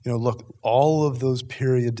look, all of those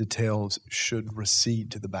period details should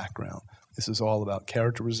recede to the background. This is all about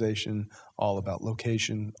characterization, all about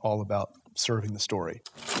location, all about serving the story.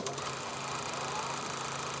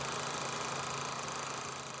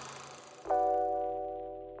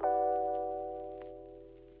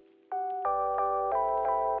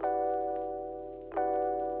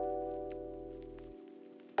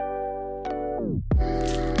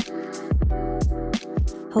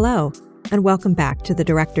 Hello, and welcome back to The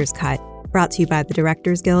Director's Cut, brought to you by the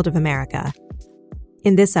Directors Guild of America.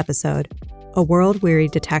 In this episode, a world-weary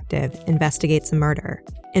detective investigates a murder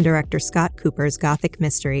in director Scott Cooper's gothic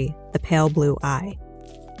mystery, The Pale Blue Eye.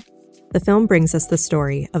 The film brings us the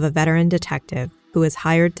story of a veteran detective who is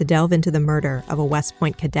hired to delve into the murder of a West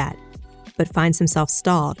Point cadet, but finds himself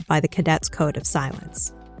stalled by the cadet's code of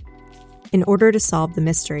silence. In order to solve the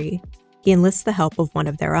mystery, he enlists the help of one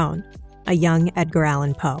of their own, a young Edgar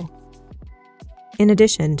Allan Poe. In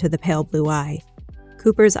addition to The Pale Blue Eye,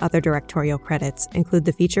 Cooper's other directorial credits include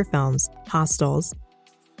the feature films Hostiles,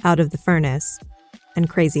 Out of the Furnace, and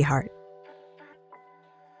Crazy Heart.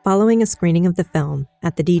 Following a screening of the film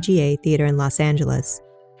at the DGA Theater in Los Angeles,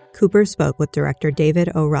 Cooper spoke with director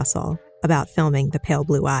David O. Russell about filming The Pale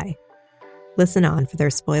Blue Eye. Listen on for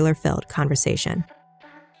their spoiler-filled conversation.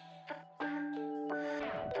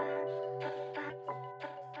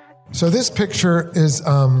 So this picture is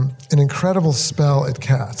an incredible spell it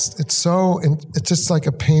casts. It's just like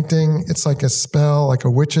a painting. It's like a spell, like a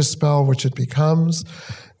witch's spell, which it becomes.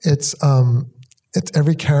 It's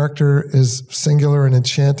every character is singular and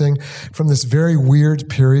enchanting from this very weird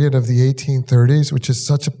period of the 1830s, which is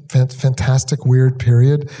such a fantastic weird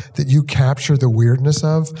period that you capture the weirdness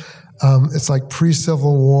of. It's like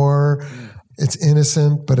pre-Civil War. It's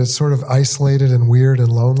innocent, but it's sort of isolated and weird and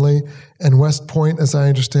lonely. And West Point, as I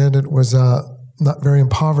understand it, was not very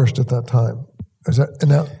impoverished at that time. Is that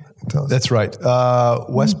now? That's right.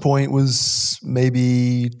 West Point was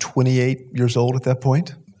maybe 28 years old at that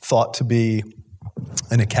point, thought to be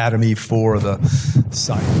an academy for the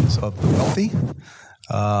scions of the wealthy.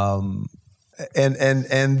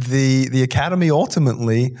 And the academy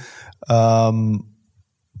ultimately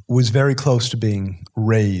was very close to being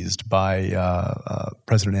razed by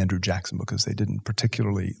President Andrew Jackson because they didn't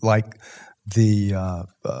particularly like the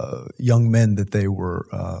young men that they were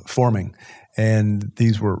forming. And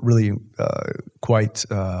these were really quite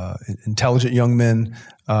intelligent young men,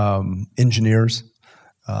 engineers.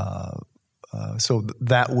 So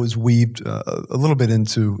that was weaved a little bit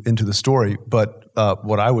into the story. But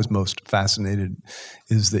what I was most fascinated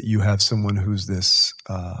is that you have someone who's this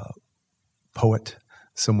poet,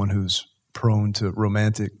 someone who's prone to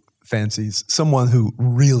romantic fancies, someone who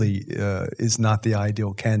really is not the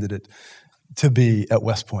ideal candidate to be at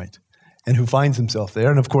West Point, and who finds himself there.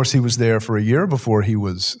 And of course, he was there for a year before he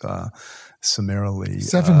was summarily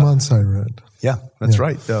 7 months, I read. Yeah, that's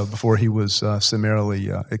right. Before he was summarily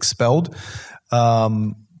expelled.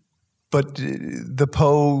 But the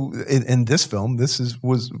Poe in this film,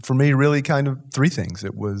 was for me really kind of three things.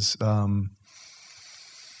 It was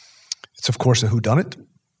it's of course a whodunit.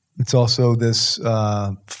 It's also this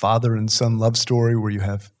father and son love story where you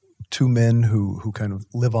have two men who kind of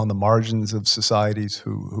live on the margins of societies,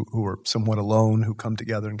 who are somewhat alone, who come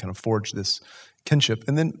together and kind of forge this kinship.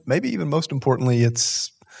 And then maybe even most importantly,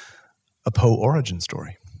 it's a Poe origin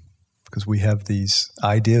story, because we have these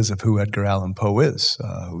ideas of who Edgar Allan Poe is,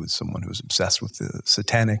 who is someone who's obsessed with the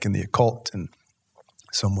satanic and the occult, and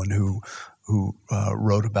someone who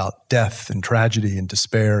wrote about death and tragedy and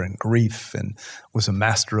despair and grief and was a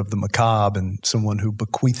master of the macabre, and someone who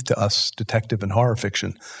bequeathed to us detective and horror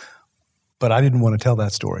fiction. But I didn't want to tell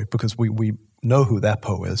that story because we know who that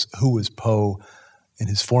Poe is. Who is Poe in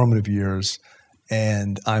his formative years?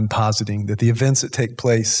 And I'm positing that the events that take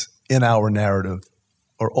place in our narrative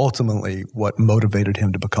are ultimately what motivated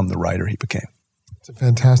him to become the writer he became. It's a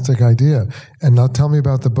fantastic idea. And now tell me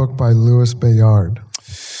about the book by Louis Bayard.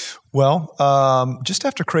 Well, just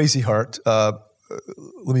after Crazy Heart, let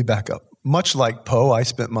me back up. Much like Poe, I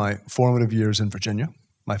spent my formative years in Virginia.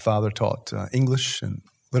 My father taught English and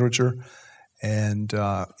literature, and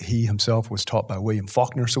he himself was taught by William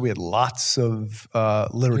Faulkner, so we had lots of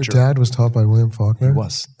literature. Your dad was taught by William Faulkner? He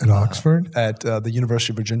was. At Oxford? At the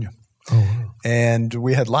University of Virginia. Oh, wow. And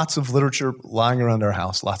we had lots of literature lying around our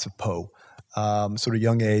house, lots of Poe. So at a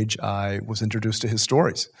young age, I was introduced to his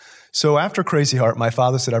stories. So after Crazy Heart, my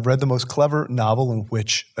father said, I've read the most clever novel in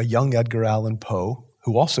which a young Edgar Allan Poe,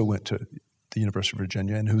 who also went to the University of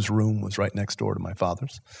Virginia and whose room was right next door to my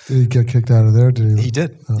father's. Did he get kicked out of there? He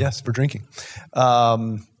did, yes, for drinking.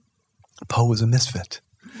 Poe was a misfit.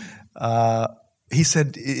 he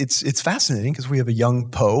said it's fascinating because we have a young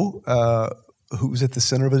Poe who's at the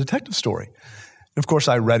center of a detective story. And of course,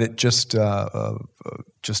 I read it just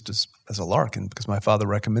as a lark, and because my father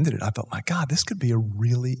recommended it, I thought, my God, this could be a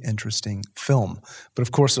really interesting film. But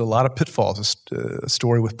of course, there are a lot of pitfalls. A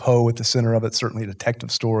story with Poe at the center of it, certainly a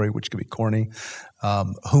detective story, which could be corny.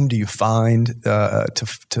 Whom do you find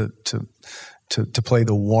to play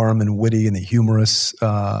the warm and witty and the humorous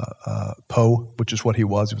Poe, which is what he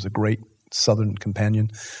was. He was a great Southern companion.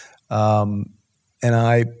 And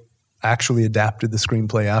I actually adapted the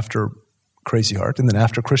screenplay after Crazy Heart. And then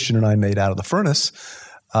after Christian and I made Out of the Furnace,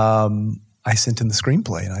 I sent him the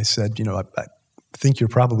screenplay. And I said, I think you're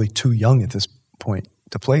probably too young at this point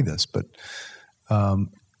to play this. But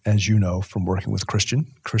as you know from working with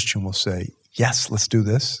Christian will say, yes, let's do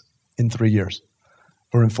this in 3 years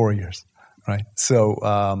or in 4 years. Right.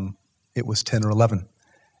 So it was 10 or 11.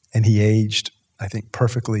 And he aged, I think,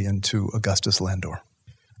 perfectly into Augustus Landor.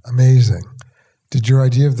 Amazing. Did your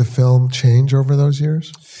idea of the film change over those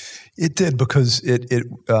years? It did, because it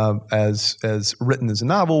as written as a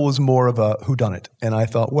novel, was more of a whodunit. And I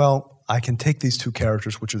thought, well, I can take these two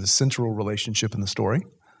characters, which are the central relationship in the story,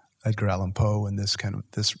 Edgar Allan Poe and this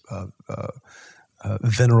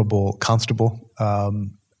venerable constable,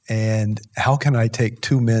 and how can I take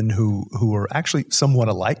two men who are actually somewhat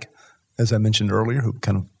alike, as I mentioned earlier, who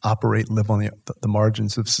kind of operate, live on the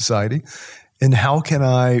margins of society, and how can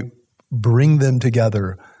I bring them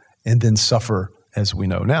together and then suffer, as we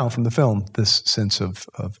know now from the film, this sense of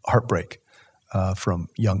heartbreak from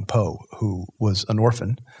young Poe, who was an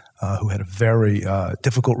orphan, who had a very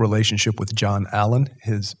difficult relationship with John Allen,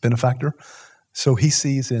 his benefactor. So he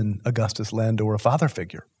sees in Augustus Landor a father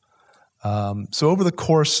figure. So over the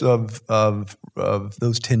course of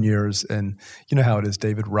those 10 years, and you know how it is,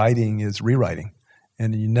 David, writing is rewriting,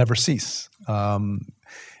 and you never cease.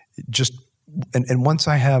 And once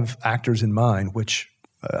I have actors in mind, which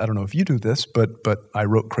I don't know if you do this, but I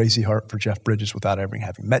wrote Crazy Heart for Jeff Bridges without ever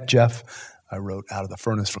having met Jeff. I wrote Out of the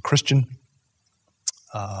Furnace for Christian.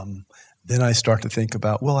 Then I start to think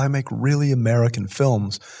about, well, I make really American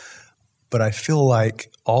films, but I feel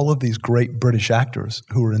like all of these great British actors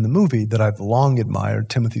who are in the movie that I've long admired,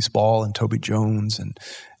 Timothy Spall and Toby Jones and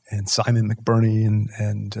Simon McBurney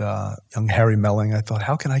and young Harry Melling, I thought,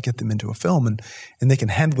 how can I get them into a film? And they can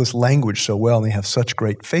handle this language so well, and they have such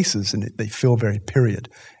great faces, and they feel very period.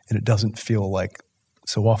 And it doesn't feel like,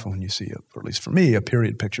 so often when you see, or at least for me, a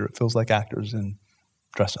period picture, it feels like actors in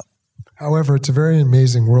dress up. However, it's a very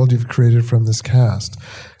amazing world you've created from this cast.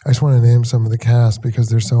 I just want to name some of the cast because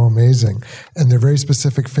they're so amazing. And they're very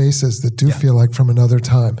specific faces that do feel like from another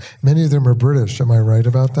time. Many of them are British. Am I right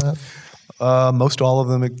about that? Most all of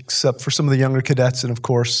them, except for some of the younger cadets, and of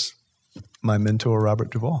course, my mentor,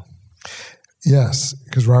 Robert Duvall. Yes,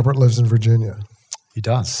 because Robert lives in Virginia. He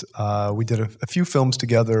does. We did a few films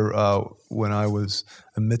together when I was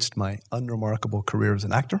amidst my unremarkable career as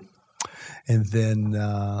an actor. And then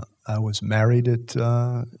I was married at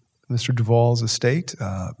Mr. Duvall's estate.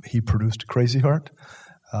 He produced Crazy Heart.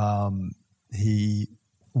 He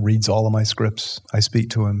reads all of my scripts. I speak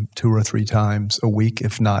to him 2 or 3 times a week,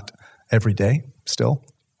 if not every day still.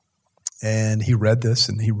 And he read this,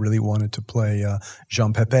 and he really wanted to play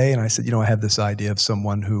Jean Pepe. And I said, I have this idea of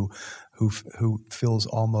someone who feels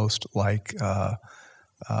almost like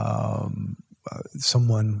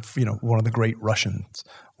someone, one of the great Russian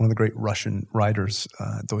writers,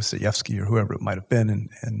 Dostoevsky or whoever it might have been.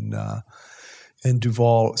 And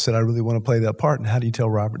Duvall said, I really want to play that part. And how do you tell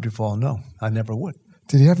Robert Duvall no? I never would.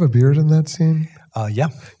 Did he have a beard in that scene? Yeah.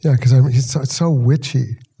 Yeah, because it's so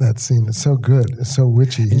witchy, that scene. It's so good. It's so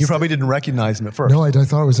witchy. And you probably didn't recognize him at first. No, I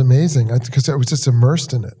thought it was amazing because I was just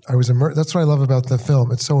immersed in it. That's what I love about the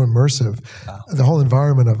film. It's so immersive. Wow. The whole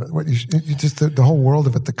environment of it. The whole world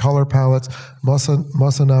of it, the color palettes.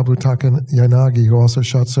 Masanobu Takayanagi, who also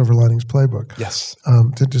shot Silver Linings Playbook. Yes.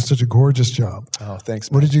 Did just such a gorgeous job. Oh,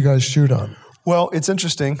 thanks, man. What did you guys shoot on? Well, it's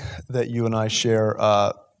interesting that you and I share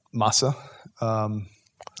Masa.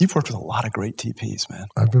 You've worked with a lot of great TPs, man.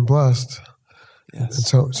 I've been blessed.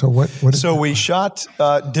 Yes. And so what? So we shot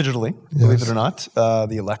digitally, believe it or not,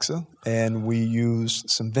 the Alexa, and we used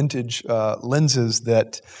some vintage lenses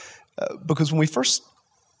that, because when we first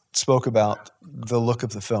spoke about the look of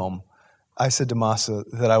the film, I said to Masa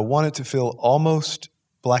that I wanted to feel almost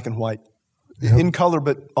black and white, in color,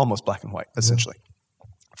 but almost black and white, essentially.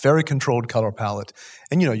 Very controlled color palette.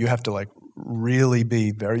 And, you have to really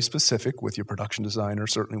be very specific with your production designer,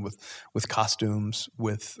 certainly with costumes,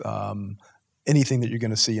 with anything that you're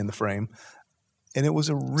going to see in the frame. And it was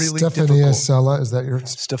a really Stefania Cella, is that your?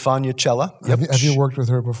 Stefania Cella. Yep. Have you worked with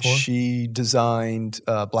her before? She designed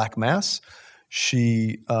Black Mass.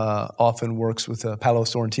 She often works with Paolo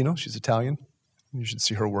Sorrentino. She's Italian. You should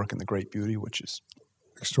see her work in The Great Beauty, which is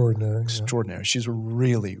extraordinary. Yeah. She's a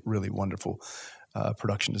really, really wonderful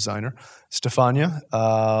production designer. Stefania,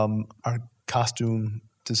 our costume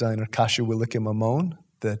designer, Kasia Wilicke-Mamone,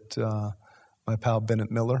 that my pal Bennett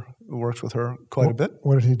Miller works with her quite a bit.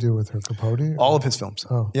 What did he do with her? Capote? All of his films.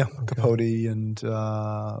 Oh, yeah, okay. Capote and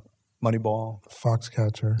Moneyball.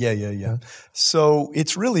 Foxcatcher. Yeah. So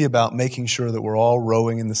it's really about making sure that we're all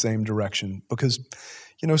rowing in the same direction because,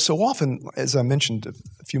 so often, as I mentioned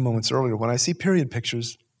a few moments earlier, when I see period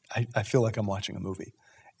pictures, I feel like I'm watching a movie.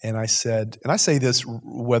 And I say this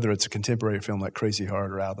whether it's a contemporary film like Crazy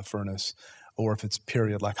Heart or Out of the Furnace, or if it's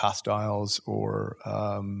period like Hostiles or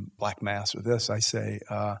Black Mass or this, I say,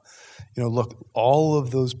 look, all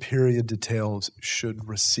of those period details should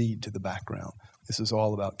recede to the background. This is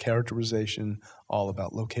all about characterization, all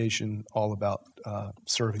about location, all about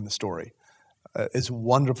serving the story. As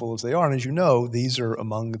wonderful as they are, and as you know, these are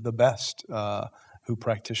among the best who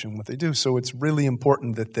practice what they do. So it's really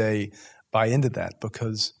important that they buy into that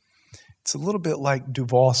because it's a little bit like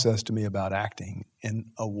Duvall says to me about acting in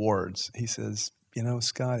awards. He says,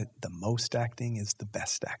 Scott, the most acting is the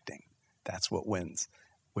best acting. That's what wins,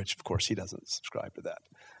 which of course he doesn't subscribe to that.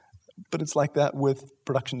 But it's like that with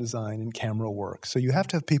production design and camera work. So you have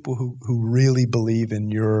to have people who really believe in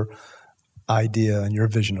your idea and your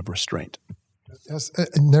vision of restraint. Yes,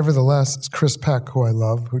 nevertheless, it's Chris Peck, who I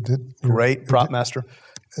love, who did great prop master.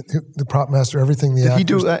 The prop master, everything the Did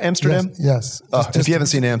actors, he do Amsterdam? Yes. If you haven't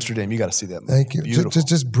seen Amsterdam, you got to see that movie. Thank you. Beautiful.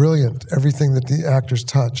 Just brilliant, everything that the actors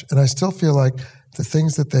touch. And I still feel like the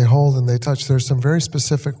things that they hold and they touch, there's some very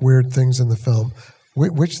specific weird things in the film.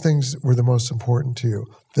 Which things were the most important to you?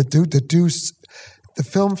 The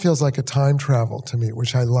film feels like a time travel to me,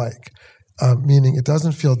 which I like, meaning it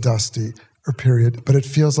doesn't feel dusty or period, but it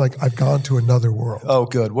feels like I've gone to another world. Oh,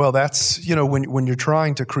 good. Well, that's, when you're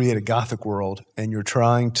trying to create a Gothic world and you're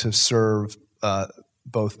trying to serve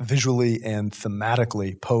both visually and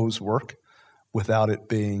thematically Poe's work without it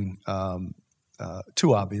being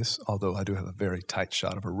too obvious, although I do have a very tight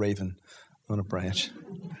shot of a raven on a branch.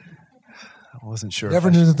 I wasn't sure.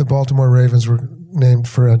 Never knew that the Baltimore Ravens were named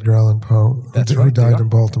for Edgar Allan Poe, who died in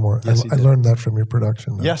Baltimore. Yes, I learned that from your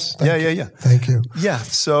production notes. Yes. Thank Yeah. Thank you. Yeah.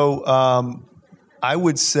 So I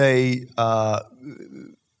would say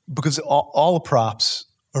because all the props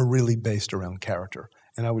are really based around character,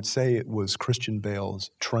 and I would say it was Christian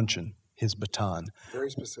Bale's truncheon, his baton,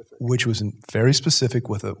 very specific, which was very specific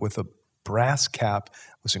with a brass cap,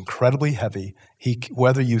 was incredibly heavy.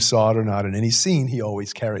 Whether you saw it or not in any scene, he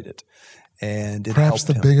always carried it. And it perhaps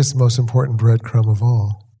the biggest, most important breadcrumb of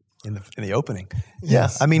all in the opening.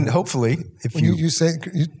 Yes. Yeah, I mean, hopefully, if you say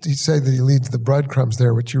that he leads the breadcrumbs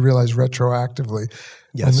there, which you realize retroactively,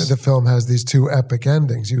 yes, when the film has these two epic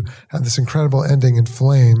endings. You have this incredible ending in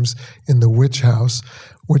flames in the witch house,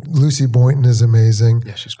 which Lucy Boynton is amazing.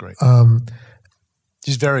 Yeah, she's great.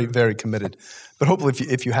 She's very, very committed. But hopefully,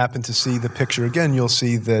 if you happen to see the picture again, you'll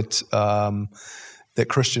see that. That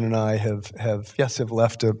Christian and I have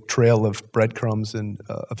left a trail of breadcrumbs and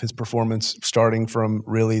of his performance, starting from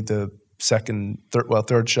really the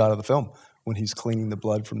third shot of the film when he's cleaning the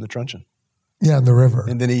blood from the truncheon. Yeah, in the river.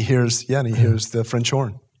 And then he hears the French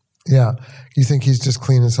horn. Yeah, you think he's just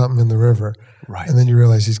cleaning something in the river, right? And then you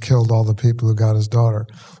realize he's killed all the people who got his daughter.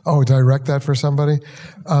 Oh, did I wreck that for somebody?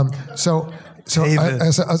 So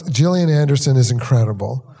Gillian Anderson is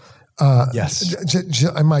incredible. Yes.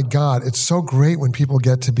 My God, it's so great when people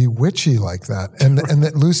get to be witchy like that. And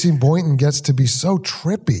that Lucy Boynton gets to be so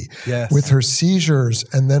trippy with her seizures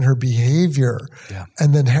and then her behavior. Yeah.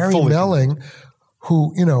 And then Harry Melling,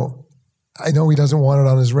 who, I know he doesn't want it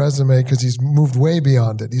on his resume because he's moved way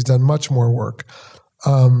beyond it. He's done much more work.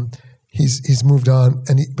 He's moved on,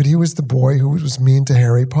 but he was the boy who was mean to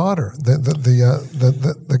Harry Potter,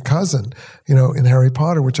 the cousin, in Harry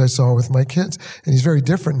Potter, which I saw with my kids. And he's very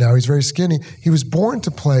different now. He's very skinny. He was born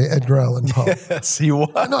to play Edgar Allan Poe. Yes, he was.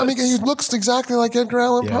 No, I mean, he looks exactly like Edgar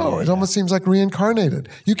Allan Poe. It almost seems like reincarnated.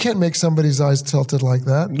 You can't make somebody's eyes tilted like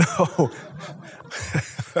that. No.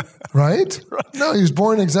 Right? No, he was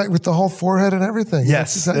born exactly with the whole forehead and everything.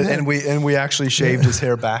 Yes, and we actually shaved his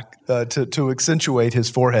hair back to accentuate his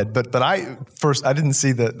forehead. But I didn't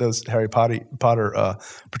see those Harry Potter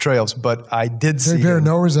portrayals, but I did see. They bear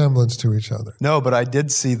no resemblance to each other. No, but I did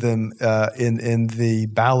see them in the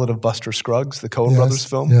Ballad of Buster Scruggs, the Coen Brothers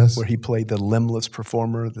film, where he played the limbless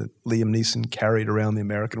performer that Liam Neeson carried around the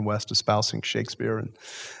American West espousing Shakespeare.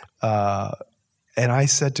 And I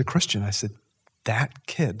said to Christian, that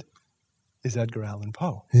kid is Edgar Allan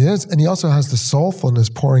Poe. He is. And he also has the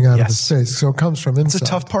soulfulness pouring out of his face. So it comes from inside. It's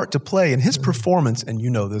a tough part to play. And his performance, and you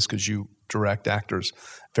know this because you direct actors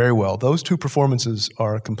very well, those two performances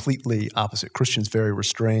are completely opposite. Christian's very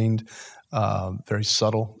restrained, very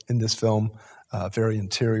subtle in this film, very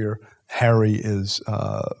interior. Harry is,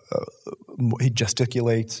 he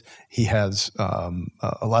gesticulates. He has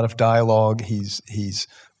a lot of dialogue. He's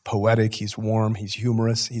poetic. He's warm. He's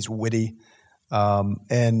humorous. He's witty.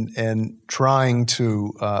 And trying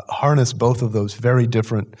to harness both of those very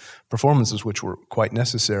different performances, which were quite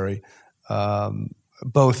necessary,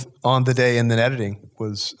 both on the day and then editing,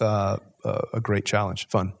 was a great challenge.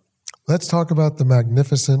 Fun. Let's talk about the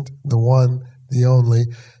magnificent, the one, the only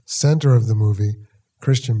center of the movie,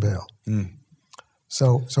 Christian Bale.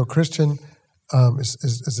 So Christian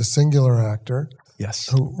is a singular actor. Yes.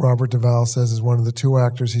 Who Robert Duvall says is one of the two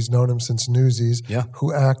actors, he's known him since Newsies,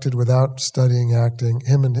 who acted without studying acting.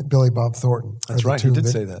 Him and Billy Bob Thornton. That's right, he did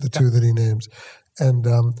say that. The two that he names. And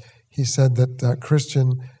he said that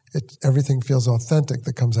Christian, everything feels authentic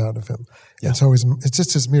that comes out of him. Yeah. And so it's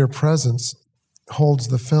just his mere presence holds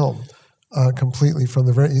the film completely from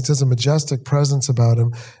the very, he has a majestic presence about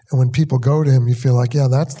him. And when people go to him, you feel like, yeah,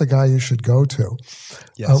 that's the guy you should go to,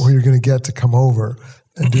 where you're going to get to come over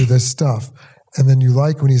and do this stuff. And then you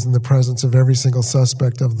like when he's in the presence of every single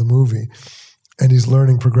suspect of the movie and he's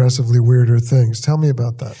learning progressively weirder things. Tell me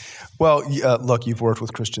about that. Well, look, you've worked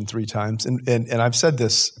with Christian 3 times, and I've said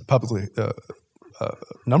this publicly a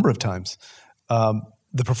number of times.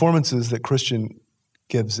 The performances that Christian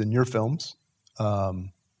gives in your films, The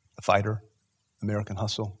Fighter, American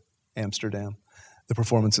Hustle, Amsterdam, the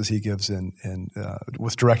performances he gives in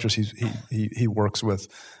with directors he works with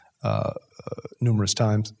numerous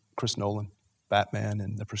times, Chris Nolan, Batman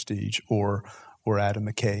and The Prestige, or Adam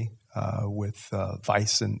McKay with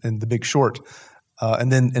Vice and The Big Short.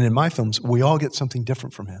 And in my films, we all get something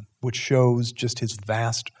different from him, which shows just his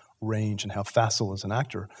vast range and how facile as an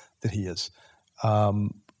actor that he is.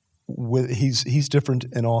 He's different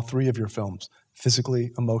in all 3 of your films,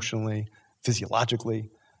 physically, emotionally,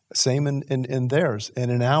 physiologically, same in theirs. And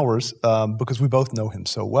in ours, because we both know him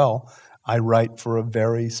so well, I write for a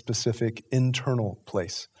very specific internal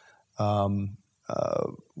place.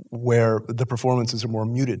 Where the performances are more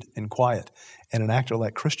muted and quiet. And an actor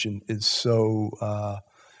like Christian is so,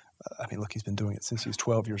 look, he's been doing it since he was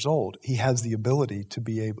 12 years old. He has the ability to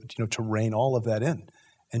be able, to rein all of that in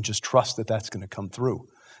and just trust that that's going to come through.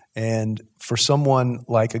 And for someone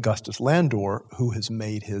like Augustus Landor, who has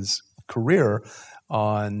made his career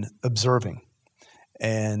on observing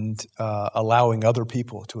and allowing other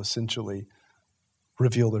people to essentially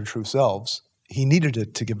reveal their true selves, he needed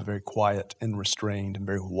it to give a very quiet and restrained and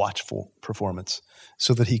very watchful performance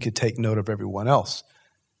so that he could take note of everyone else,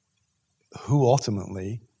 who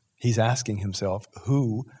ultimately, he's asking himself,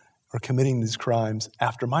 who are committing these crimes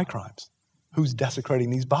after my crimes? Who's desecrating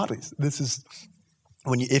these bodies? This is,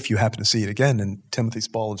 if you happen to see it again, and Timothy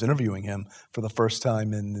Spall is interviewing him for the first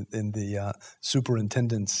time in the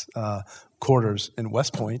superintendent's quarters in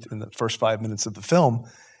West Point in the first 5 minutes of the film,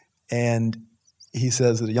 and he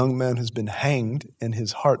says that a young man has been hanged and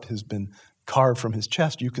his heart has been carved from his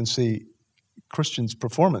chest. You can see Christian's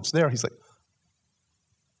performance there. He's like,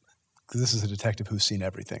 this is a detective who's seen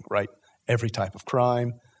everything, right? Every type of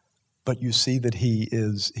crime. But you see that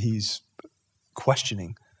he's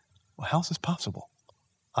questioning, well, how's this possible?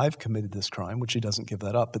 I've committed this crime, which he doesn't give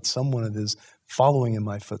that up, but someone is following in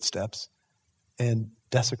my footsteps and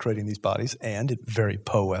desecrating these bodies and, in very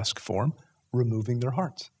Poe-esque form, removing their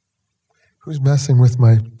hearts. Who's messing with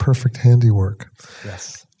my perfect handiwork?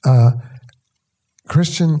 Yes.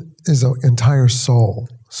 Christian is an entire soul.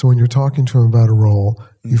 So when you're talking to him about a role,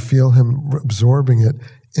 you feel him absorbing it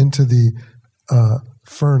into the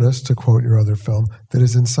furnace, to quote your other film, that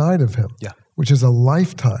is inside of him, which is a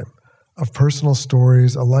lifetime of personal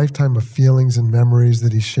stories, a lifetime of feelings and memories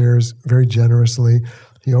that he shares very generously.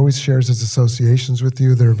 He always shares his associations with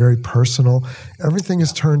you that are very personal. Everything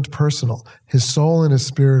is turned personal. His soul and his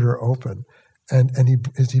spirit are open. And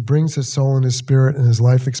he brings his soul and his spirit and his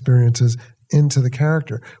life experiences into the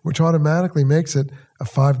character, which automatically makes it a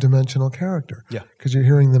 5-dimensional character. Yeah. Because you're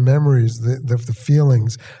hearing the memories, the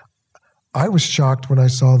feelings. I was shocked when I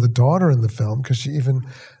saw the daughter in the film because she even,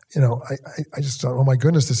 I just thought, oh my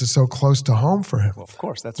goodness, this is so close to home for him. Well, of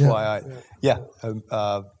course. That's why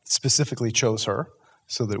I specifically chose her,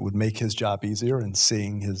 so that it would make his job easier, and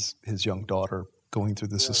seeing his young daughter going through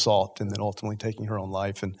this assault and then ultimately taking her own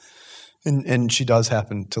life. And she does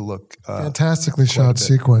happen to look fantastically shot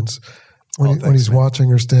sequence when he's watching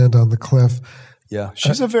her stand on the cliff. Yeah,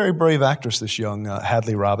 she's a very brave actress, this young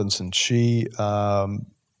Hadley Robinson. She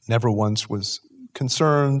never once was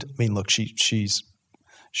concerned. I mean, look, she's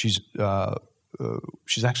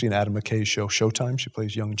actually in Adam McKay's show Showtime. She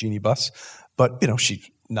plays young Jeannie Buss, but she's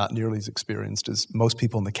not nearly as experienced as most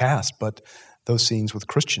people in the cast. But those scenes with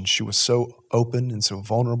Christian, she was so open and so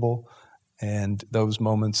vulnerable, and those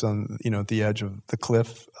moments on at the edge of the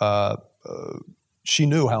cliff, she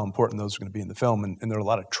knew how important those were going to be in the film, and there are a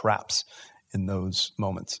lot of traps in those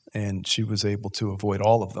moments, and she was able to avoid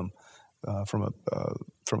all of them from a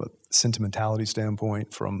sentimentality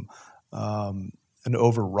standpoint, from an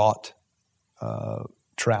overwrought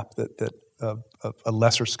trap that a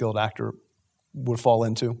lesser skilled actor would fall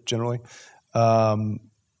into generally.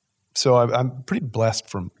 So I'm pretty blessed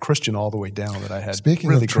from Christian all the way down that I had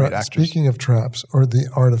really great actors. Speaking of traps, or the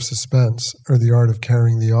art of suspense, or the art of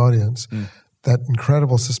carrying the audience, that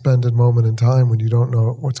incredible suspended moment in time when you don't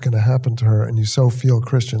know what's going to happen to her, and you so feel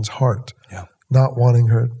Christian's heart, not wanting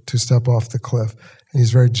her to step off the cliff. And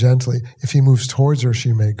he's very gently, if he moves towards her,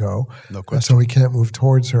 she may go. No question. And so he can't move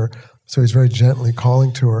towards her. So he's very gently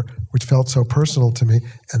calling to her, which felt so personal to me.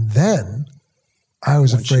 And then I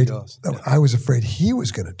was afraid he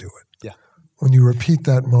was going to do it. Yeah. When you repeat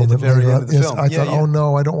that moment at the very end of the film. I thought, oh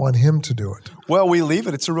no, I don't want him to do it. Well, we leave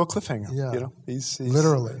it. It's a real cliffhanger. Yeah. He's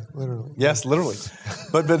literally. Yes, literally.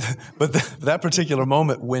 but that particular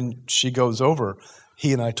moment when she goes over,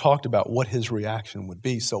 he and I talked about what his reaction would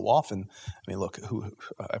be. So often, I mean, look,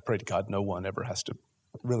 I pray to God no one ever has to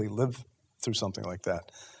really live through something like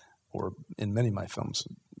that, or in many of my films,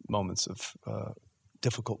 moments of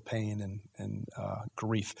difficult pain and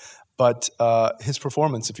grief. But his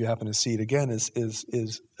performance, if you happen to see it again, is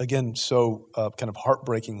again so kind of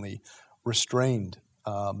heartbreakingly restrained,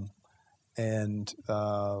 and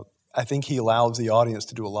I think he allows the audience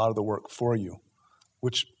to do a lot of the work for you,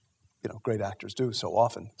 which great actors do so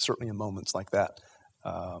often. Certainly in moments like that,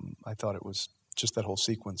 I thought it was just that whole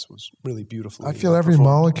sequence was really beautifully. I feel every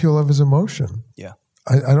molecule of his emotion. Yeah.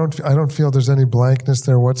 I don't feel there's any blankness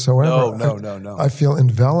there whatsoever. No. I feel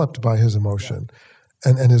enveloped by his emotion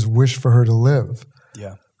and his wish for her to live.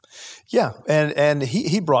 Yeah. Yeah. And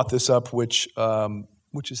he brought this up, which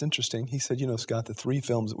is interesting. He said, Scott, the 3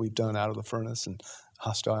 films that we've done, Out of the Furnace and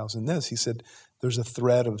Hostiles and this, he said, there's a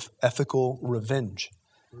thread of ethical revenge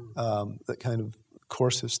that kind of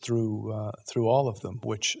courses through all of them,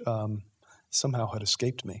 which somehow had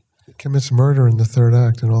escaped me. He commits murder in the 3rd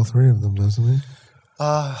act in all 3 of them, doesn't he?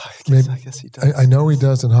 I guess he does. I know he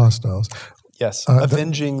does in Hostiles. Yes,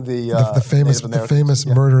 avenging the famous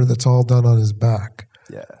murder that's all done on his back.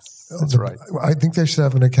 Yes, that's right. I think they should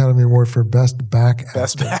have an Academy Award for best back acting.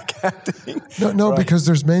 Best back acting. No, right. Because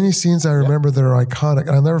there's many scenes I remember that are iconic.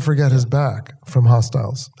 I'll never forget his back from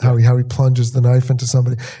Hostiles. How he plunges the knife into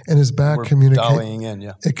somebody, and his back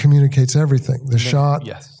communicates everything. The shot,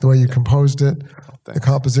 the way you composed it. The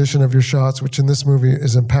composition of your shots, which in this movie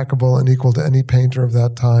is impeccable and equal to any painter of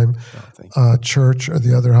that time, Church or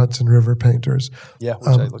the other Hudson River painters. Yeah,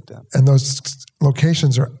 which I looked at. And those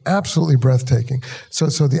locations are absolutely breathtaking.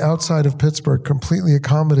 So the outside of Pittsburgh completely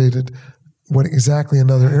accommodated exactly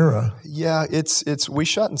another era. Yeah, we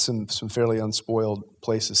shot in some fairly unspoiled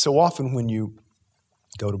places. So often when you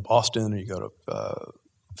go to Boston or you go to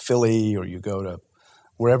Philly or you go to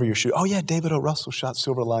wherever you're shooting, oh yeah, David O. Russell shot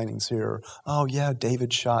Silver Linings here. Oh yeah,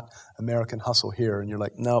 David shot American Hustle here, and you're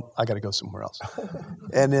like, nope, I got to go somewhere else.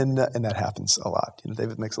 and that happens a lot.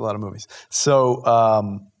 David makes a lot of movies, so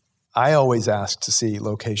I always ask to see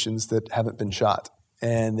locations that haven't been shot,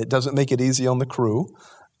 and it doesn't make it easy on the crew,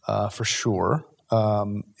 for sure.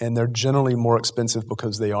 And they're generally more expensive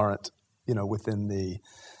because they aren't, within the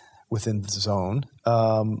zone.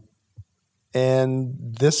 And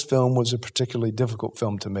this film was a particularly difficult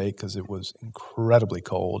film to make because it was incredibly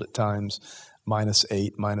cold at times,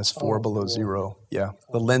 -8, -4 below zero. Yeah,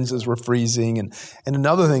 the lenses were freezing. And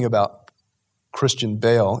another thing about Christian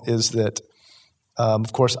Bale is that,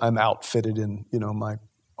 of course, I'm outfitted in, my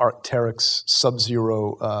Arc'teryx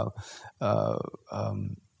Sub-Zero,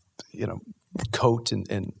 coat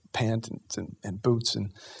and pants and boots,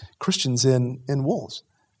 and Christian's in wools.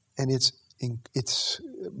 And it's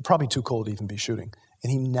probably too cold to even be shooting.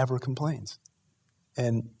 And he never complains.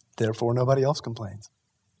 And therefore, nobody else complains.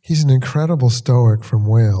 He's an incredible stoic from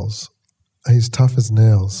Wales. He's tough as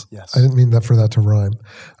nails. Yes. I didn't mean that for that to rhyme.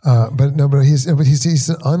 But he's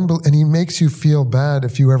an and he makes you feel bad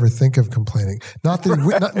if you ever think of complaining. Not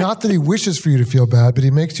that he wishes for you to feel bad, but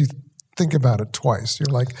he makes you think about it twice.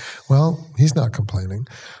 You're like, well, he's not complaining.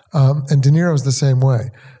 And De Niro's the same way.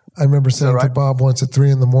 I remember saying right? to Bob once at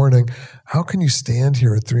 3 a.m, how can you stand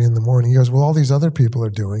here at 3 a.m? He goes, well, all these other people are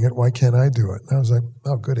doing it. Why can't I do it? And I was like,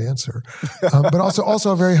 oh, good answer. But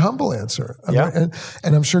also a very humble answer.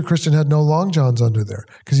 And I'm sure Christian had no long johns under there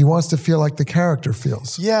because he wants to feel like the character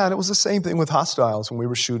feels. Yeah, and it was the same thing with Hostiles when we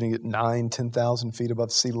were shooting at 10,000 feet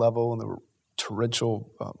above sea level, and there were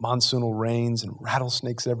torrential monsoonal rains and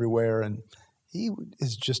rattlesnakes everywhere, and he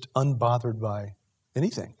is just unbothered by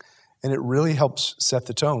anything. And it really helps set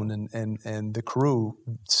the tone, and the crew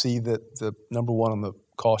see that the number one on the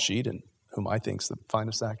call sheet, and whom I think is the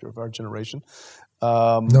finest actor of our generation.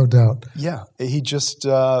 No doubt. Yeah, he just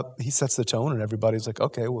he sets the tone, and everybody's like,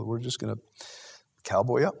 okay, well, we're just going to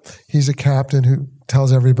cowboy up. He's a captain who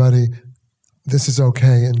tells everybody, this is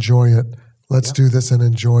okay, enjoy it. Let's do this and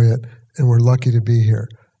enjoy it, and we're lucky to be here,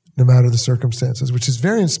 no matter the circumstances, which is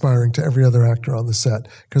very inspiring to every other actor on the set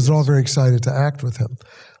because they're all very excited to act with him.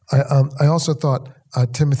 I also thought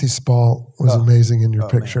Timothy Spall was amazing in your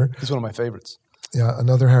picture. Man. He's one of my favorites. Yeah,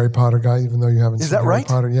 another Harry Potter guy, even though you haven't seen Harry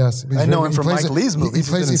Potter. Yes. I know him from Mike Lee's movies.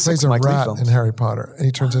 He plays a rat in Harry Potter, and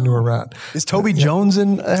he turns into a rat. Is Toby Jones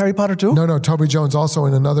in Harry Potter too? No, Toby Jones also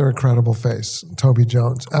in another incredible face. Toby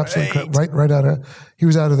Jones. Absolutely. Right out of, he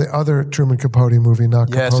was out of the other Truman Capote movie,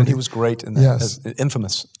 not Capote. Yes, and he was great in that. Yes.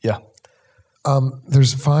 Infamous, yeah.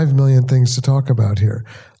 There's 5 million things to talk about here.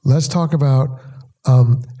 Let's talk about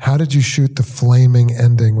how did you shoot the flaming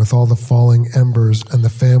ending with all the falling embers and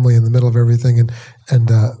the family in the middle of everything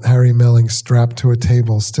and Harry Melling strapped to a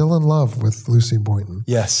table, still in love with Lucy Boynton.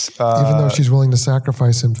 Yes. Even though she's willing to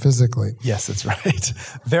sacrifice him physically. Yes, that's right.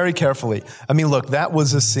 Very carefully. I mean, look, that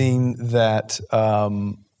was a scene that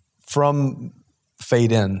from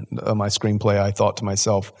Fade In, my screenplay, I thought to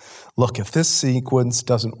myself, look, if this sequence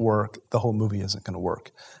doesn't work, the whole movie isn't going to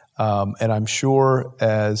work. And I'm sure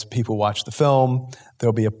as people watch the film,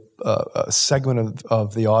 there'll be a segment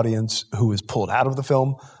of the audience who is pulled out of the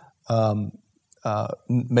film,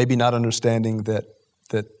 maybe not understanding that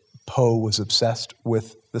Poe was obsessed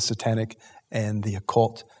with the satanic and the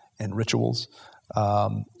occult and rituals.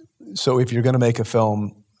 So if you're going to make a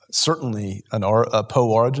film, certainly a Poe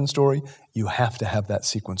origin story, you have to have that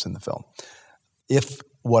sequence in the film. If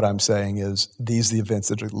what I'm saying is these are the events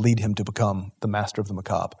that lead him to become the master of the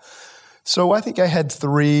macabre. So I think I had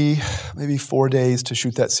 3, maybe 4 days to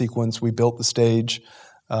shoot that sequence. We built the stage.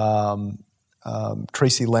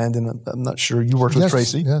 Tracy Landon, I'm not sure you worked with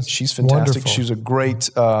Tracy. Yes. She's fantastic. Wonderful. She's a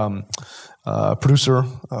great producer,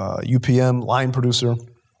 UPM, line producer.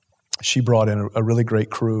 She brought in a really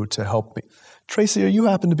great crew to help me. Tracy, are you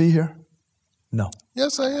happen to be here? No.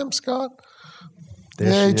 Yes, I am, Scott.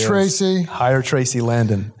 There Yay, Tracy. Hire Tracy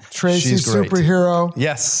Landon. Tracy, She's great. superhero.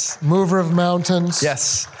 Yes. Mover of mountains.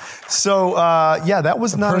 Yes. So, that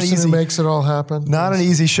was not an easy... person who makes it all happen. Not an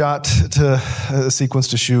easy shot sequence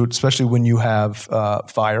to shoot, especially when you have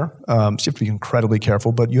fire. So you have to be incredibly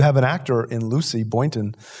careful. But you have an actor in Lucy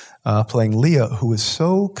Boynton playing Leah who is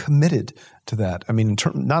so committed to that. I mean,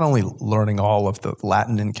 not only learning all of the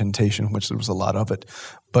Latin incantation, which there was a lot of it,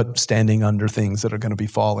 but standing under things that are going to be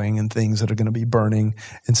falling and things that are going to be burning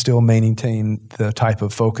and still maintain the type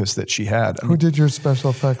of focus that she had. Who did your special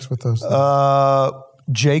effects with those things?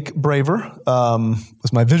 Jake Braver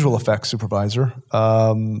was my visual effects supervisor.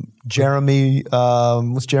 Jeremy,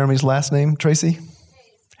 what's Jeremy's last name, Tracy?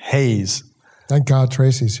 Hayes. Thank God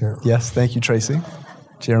Tracy's here. Yes, thank you, Tracy.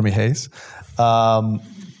 Jeremy Hayes. But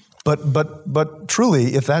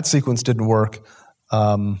truly, if that sequence didn't work,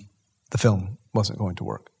 the film wasn't going to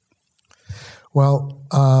work. Well,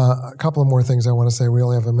 a couple of more things I want to say. We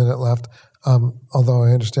only have a minute left. Although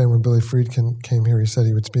I understand when Billy Friedkin came here, he said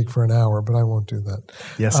he would speak for an hour, but I won't do that.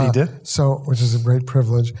 Yes, he did. So, which is a great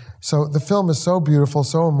privilege. So the film is so beautiful,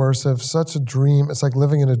 so immersive, such a dream. It's like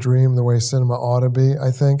living in a dream the way cinema ought to be,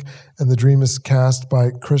 I think. And the dream is cast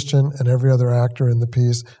by Christian and every other actor in the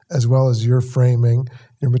piece, as well as your framing,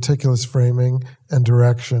 your meticulous framing and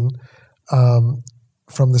direction,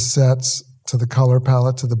 from the sets to the color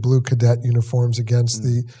palette to the blue cadet uniforms against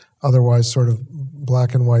the otherwise sort of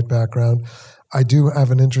black and white background. I do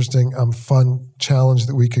have an interesting, fun challenge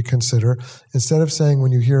that we could consider. Instead of saying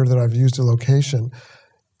when you hear that I've used a location,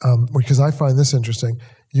 because I find this interesting,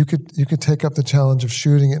 you could take up the challenge of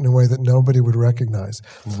shooting it in a way that nobody would recognize.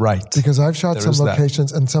 Right. Because I've shot some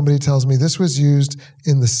locations and somebody tells me this was used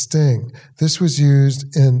in The Sting. This was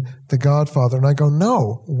used in The Godfather. And I go,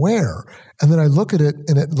 no, where? And then I look at it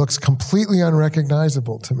and it looks completely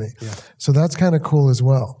unrecognizable to me. Yeah. So that's kind of cool as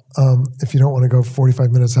well. If you don't want to go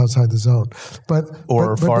 45 minutes outside the zone.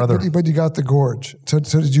 Farther. But you got the gorge. So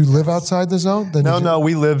did you live outside the zone? No,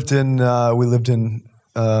 we lived in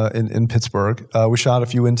in Pittsburgh. We shot a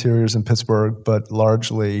few interiors in Pittsburgh, but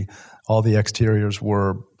largely all the exteriors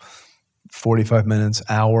were 45 minutes,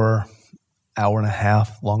 hour and a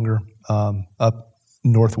half longer, up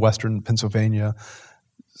northwestern Pennsylvania,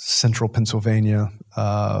 central Pennsylvania.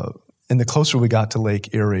 And the closer we got to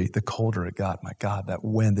Lake Erie, the colder it got. My God, that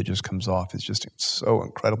wind that just comes off is just so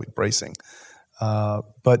incredibly bracing.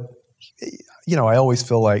 But, you know, I always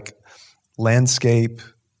feel like landscape,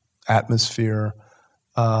 atmosphere,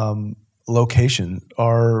 location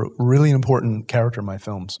are really an important character in my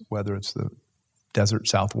films, whether it's the desert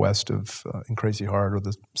southwest of In Crazy Heart or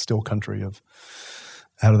the still country of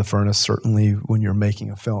Out of the Furnace. Certainly when you're making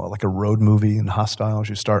a film, like a road movie in Hostiles,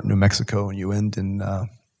 you start in New Mexico and you end in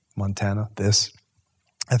Montana.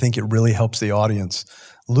 I think it really helps the audience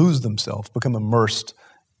lose themselves, become immersed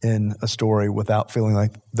in a story without feeling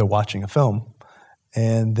like they're watching a film,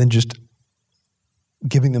 and then just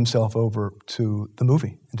giving themselves over to the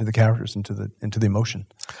movie, into the characters, into the emotion.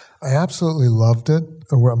 I absolutely loved it.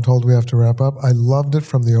 I'm told we have to wrap up. I loved it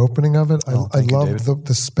from the opening of it. I loved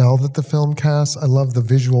the spell that the film casts. I love the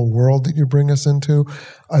visual world that you bring us into.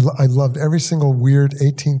 I loved every single weird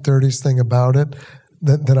 1830s thing about it.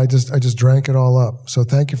 That I just drank it all up. So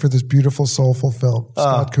thank you for this beautiful, soulful film,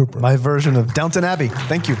 Scott Cooper. My version of Downton Abbey.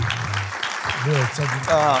 Thank you. Thank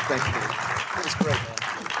you. It was great.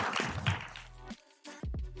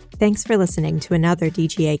 Thanks for listening to another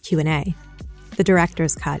DGA Q&A. The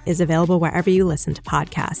Director's Cut is available wherever you listen to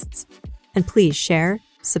podcasts. And please share,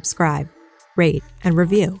 subscribe, rate, and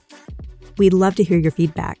review. We'd love to hear your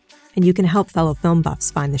feedback, and you can help fellow film buffs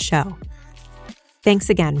find the show.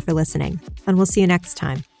 Thanks again for listening, and we'll see you next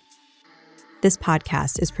time. This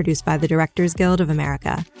podcast is produced by the Directors Guild of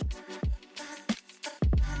America.